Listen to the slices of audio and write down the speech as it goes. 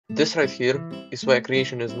This right here is why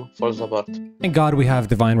creationism falls apart. In God, we have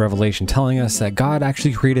divine revelation telling us that God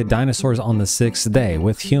actually created dinosaurs on the 6th day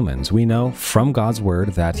with humans. We know from God's word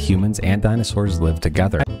that humans and dinosaurs live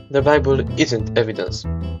together. The Bible isn't evidence.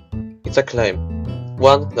 It's a claim,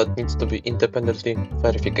 one that needs to be independently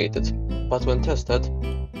verified. But when tested,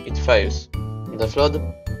 it fails. The flood?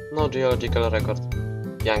 No geological record.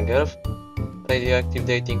 Young Earth? Radioactive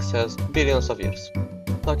dating says billions of years.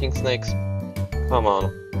 Talking snakes? Come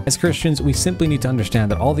on. As Christians, we simply need to understand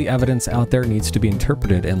that all the evidence out there needs to be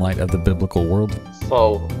interpreted in light of the biblical world.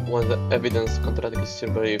 So, when the evidence contradicts your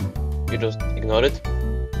belief, you just ignore it?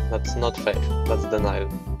 That's not faith, that's denial.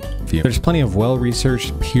 There's plenty of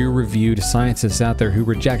well-researched, peer-reviewed scientists out there who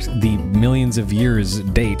reject the millions of years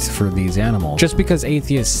date for these animals. Just because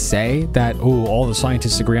atheists say that, oh, all the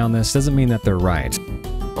scientists agree on this, doesn't mean that they're right.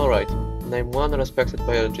 Alright, name one respected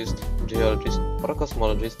biologist, geologist, or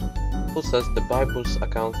cosmologist who says the Bible's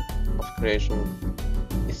account of creation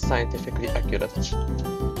is scientifically accurate.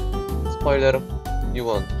 Spoiler, you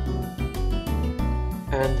won't.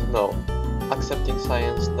 And no, accepting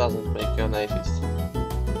science doesn't make you an atheist.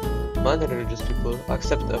 Many religious people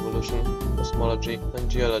accept evolution, cosmology, and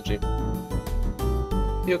geology.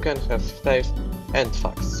 You can have faith and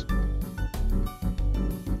facts.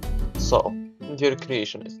 So, dear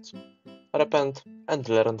creationists, repent and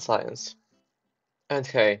learn science. And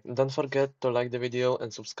hey, don't forget to like the video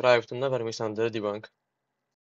and subscribe to never miss another debunk.